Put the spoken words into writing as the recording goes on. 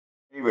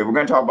Anyway, we're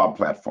going to talk about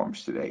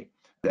platforms today.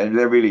 And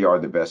they really are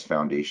the best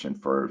foundation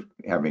for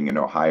having,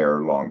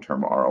 higher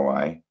long-term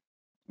ROI.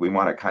 We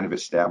want to kind of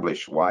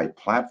establish why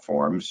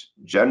platforms,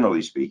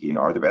 generally speaking,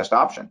 are the best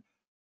option.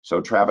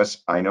 So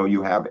Travis, I know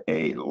you have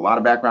a lot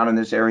of background in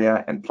this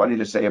area and plenty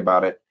to say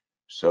about it.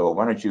 So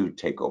why don't you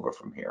take over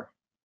from here?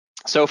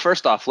 So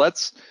first off,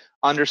 let's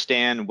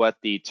understand what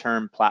the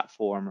term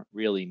platform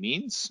really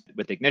means.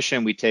 With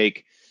Ignition, we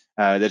take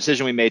the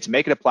decision we made to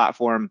make it a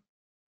platform.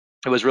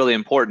 It was really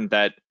important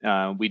that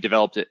we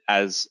developed it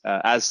as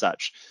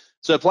such.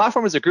 So a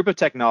platform is a group of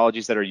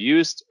technologies that are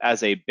used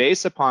as a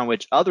base upon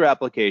which other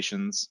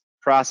applications,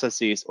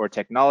 processes, or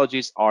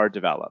technologies are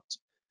developed.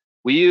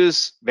 We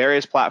use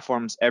various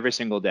platforms every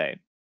single day.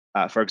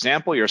 For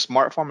example, your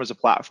smartphone is a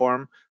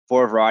platform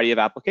for a variety of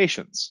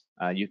applications.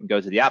 You can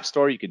go to the App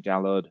Store, you can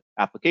download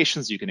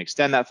applications, you can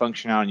extend that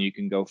functionality, and you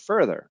can go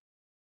further.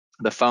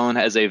 The phone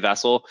has a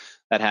vessel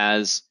that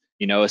has,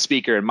 a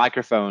speaker and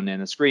microphone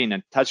and a screen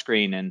and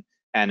touchscreen and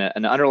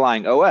an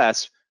underlying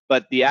OS,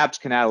 but the apps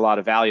can add a lot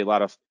of value, a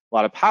lot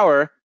of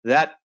power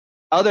that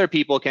other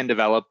people can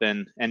develop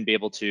and be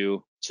able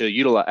to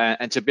utilize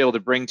and to be able to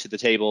bring to the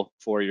table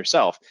for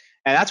yourself.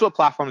 And that's what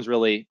platforms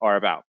really are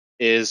about,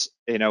 is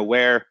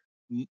where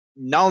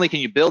not only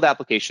can you build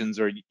applications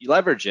or you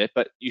leverage it,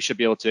 but you should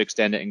be able to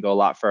extend it and go a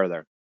lot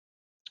further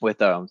with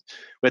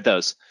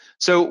those.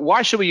 So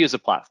why should we use a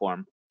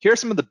platform? Here are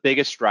some of the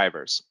biggest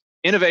drivers.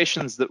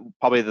 Innovations that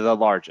probably the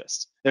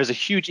largest. There's a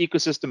huge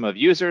ecosystem of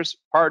users,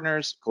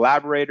 partners,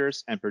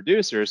 collaborators, and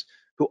producers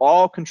who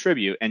all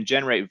contribute and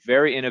generate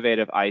very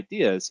innovative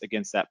ideas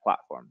against that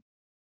platform,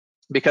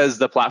 because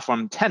the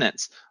platform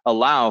tenets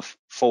allow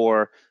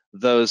for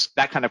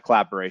that kind of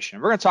collaboration.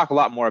 We're going to talk a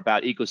lot more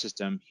about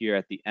ecosystem here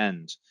at the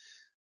end.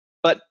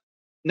 But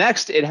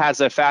next, it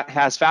has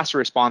faster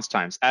response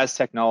times as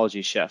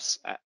technology shifts.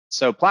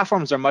 So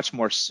platforms are much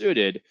more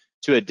suited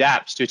to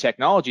adapt to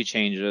technology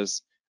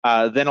changes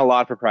than a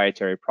lot of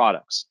proprietary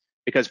products,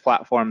 because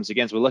platforms,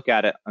 again, as we look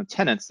at it on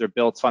tenets, they're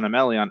built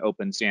fundamentally on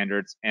open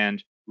standards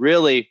and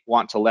really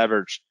want to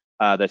leverage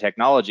the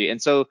technology.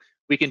 And so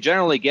we can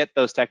generally get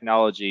those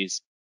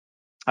technologies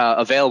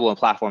available in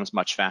platforms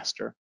much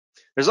faster.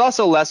 There's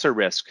also lesser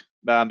risk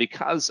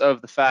because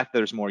of the fact that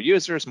there's more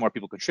users, more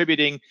people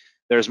contributing,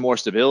 there's more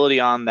stability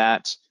on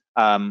that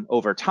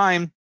over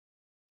time.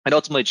 And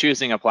ultimately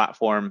choosing a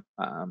platform,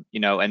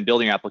 and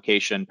building an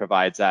application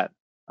provides that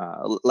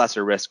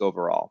lesser risk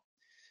overall.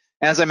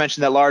 As I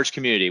mentioned, that large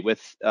community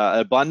with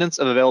abundance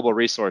of available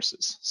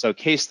resources. So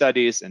case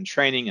studies and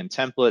training and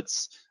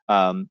templates,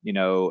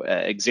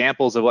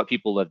 examples of what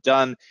people have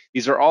done.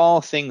 These are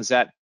all things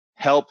that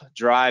help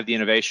drive the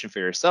innovation for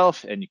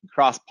yourself, and you can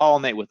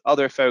cross-pollinate with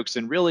other folks,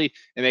 and really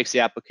it makes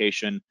the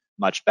application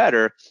much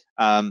better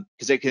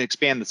because it can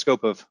expand the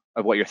scope of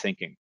what you're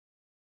thinking.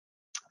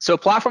 So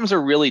platforms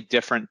are really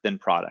different than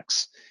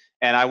products,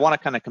 and I want to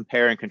kind of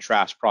compare and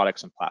contrast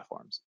products and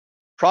platforms.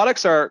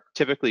 Products are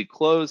typically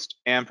closed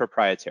and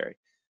proprietary.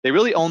 They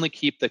really only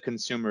keep the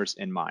consumers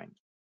in mind,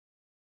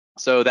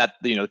 so that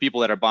the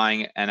people that are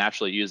buying and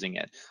actually using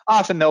it.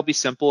 Often they'll be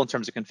simple in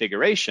terms of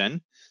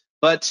configuration,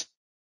 but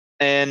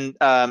and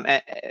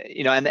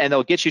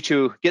they'll get you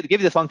to give you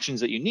the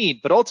functions that you need,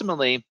 but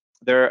ultimately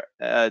they're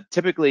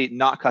typically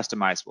not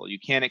customizable. You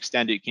can't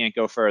extend it, you can't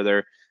go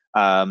further,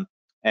 or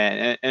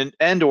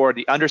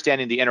the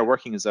understanding the inner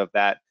workings of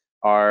that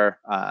are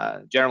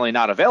generally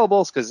not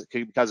available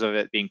because of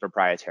it being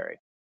proprietary.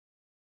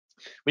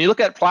 When you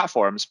look at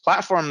platforms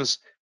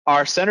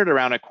are centered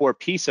around a core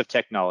piece of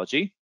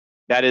technology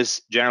that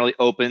is generally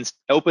open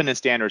and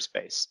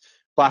standards-based.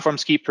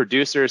 Platforms keep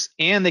producers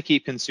and they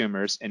keep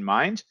consumers in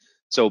mind.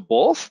 So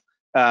both,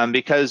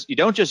 because you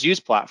don't just use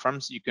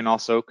platforms, you can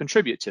also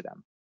contribute to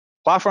them.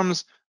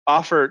 Platforms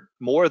offer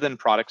more than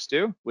products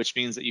do, which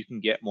means that you can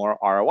get more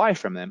ROI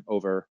from them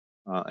over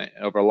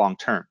long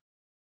term.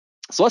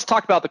 So let's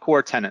talk about the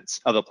core tenets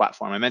of the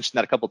platform. I mentioned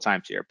that a couple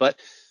times here, but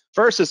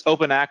first is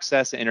open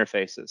access and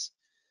interfaces.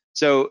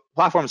 So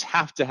platforms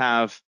have to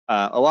have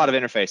a lot of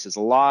interfaces,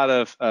 a lot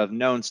of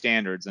known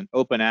standards and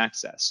open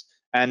access.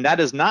 And that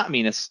does not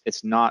mean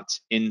it's not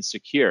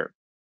insecure.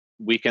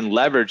 We can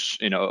leverage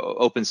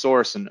open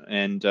source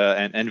and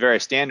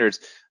various standards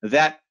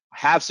that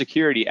have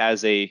security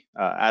as a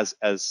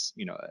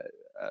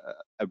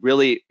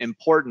really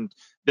important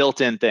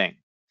built-in thing.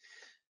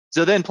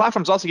 So then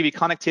platforms also give you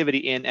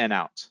connectivity in and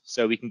out.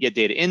 So we can get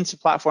data into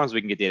platforms, we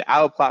can get data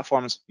out of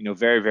platforms,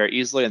 very, very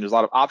easily, and there's a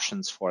lot of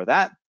options for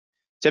that.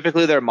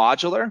 Typically, they're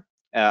modular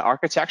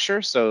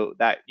architecture, so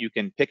that you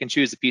can pick and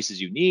choose the pieces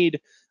you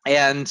need,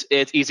 and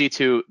it's easy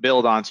to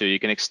build onto. You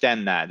can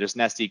extend that. There's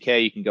an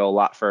SDK, you can go a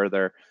lot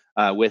further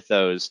with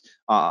those.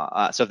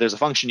 So if there's a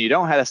function you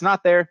don't have that's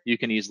not there, you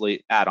can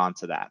easily add on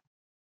to that.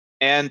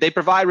 And they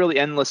provide really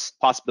endless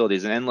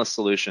possibilities and endless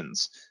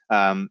solutions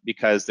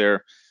because they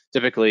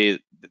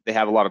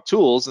have a lot of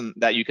tools and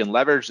that you can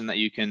leverage and that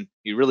you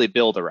really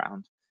build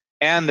around.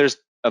 And there's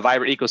a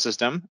vibrant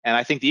ecosystem, and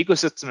I think the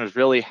ecosystem is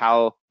really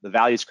how the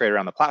value is created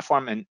around the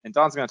platform, and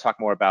Don's going to talk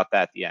more about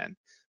that at the end.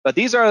 But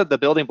these are the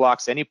building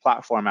blocks any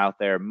platform out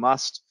there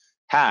must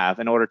have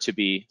in order to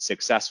be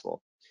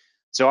successful.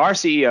 So our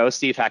CEO,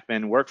 Steve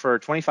Heckman, worked for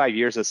 25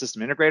 years as a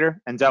system integrator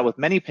and dealt with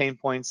many pain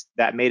points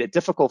that made it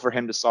difficult for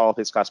him to solve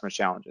his customers'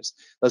 challenges.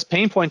 Those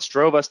pain points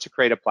drove us to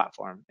create a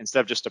platform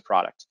instead of just a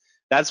product.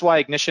 That's why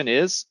Ignition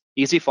is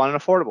easy, fun, and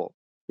affordable.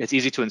 It's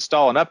easy to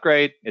install and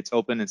upgrade. It's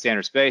open and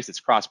standards-based. It's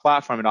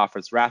cross-platform. It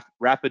offers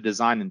rapid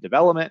design and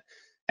development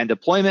and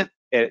deployment.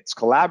 It's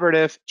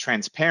collaborative,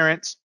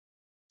 transparent,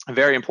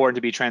 very important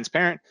to be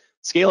transparent,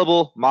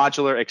 scalable,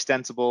 modular,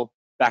 extensible,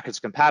 backwards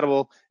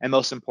compatible, and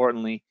most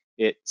importantly,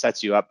 it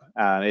sets you up.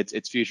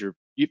 It's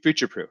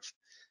future-proof.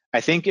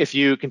 I think if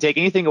you can take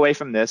anything away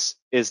from this,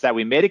 is that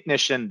we made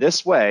Ignition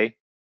this way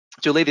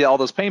to alleviate all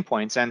those pain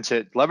points and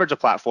to leverage a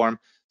platform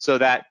so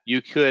that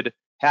you could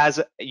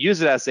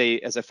use it as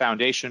a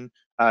foundation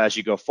as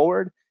you go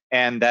forward,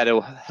 and that it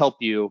will help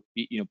you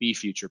be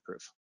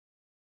future-proof.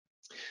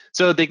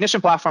 So the Ignition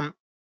platform,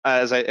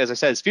 as I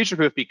said, is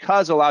future-proof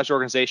because it allows your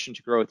organization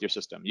to grow with your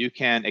system. You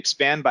can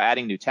expand by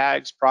adding new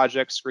tags,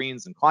 projects,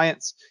 screens, and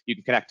clients. You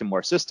can connect to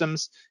more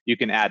systems. You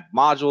can add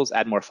modules,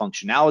 add more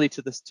functionality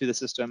to the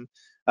system.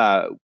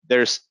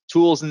 There's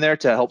tools in there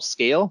to help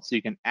scale, so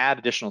you can add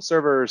additional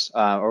servers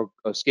or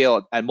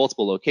scale at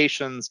multiple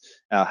locations,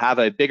 have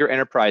a bigger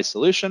enterprise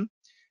solution.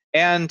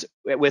 And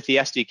with the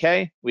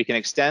SDK, we can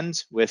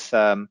extend with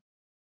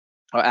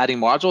adding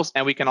modules,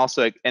 and we can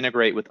also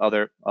integrate with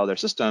other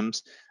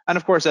systems. And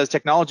of course, as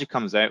technology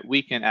comes out,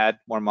 we can add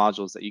more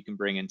modules that you can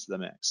bring into the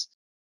mix.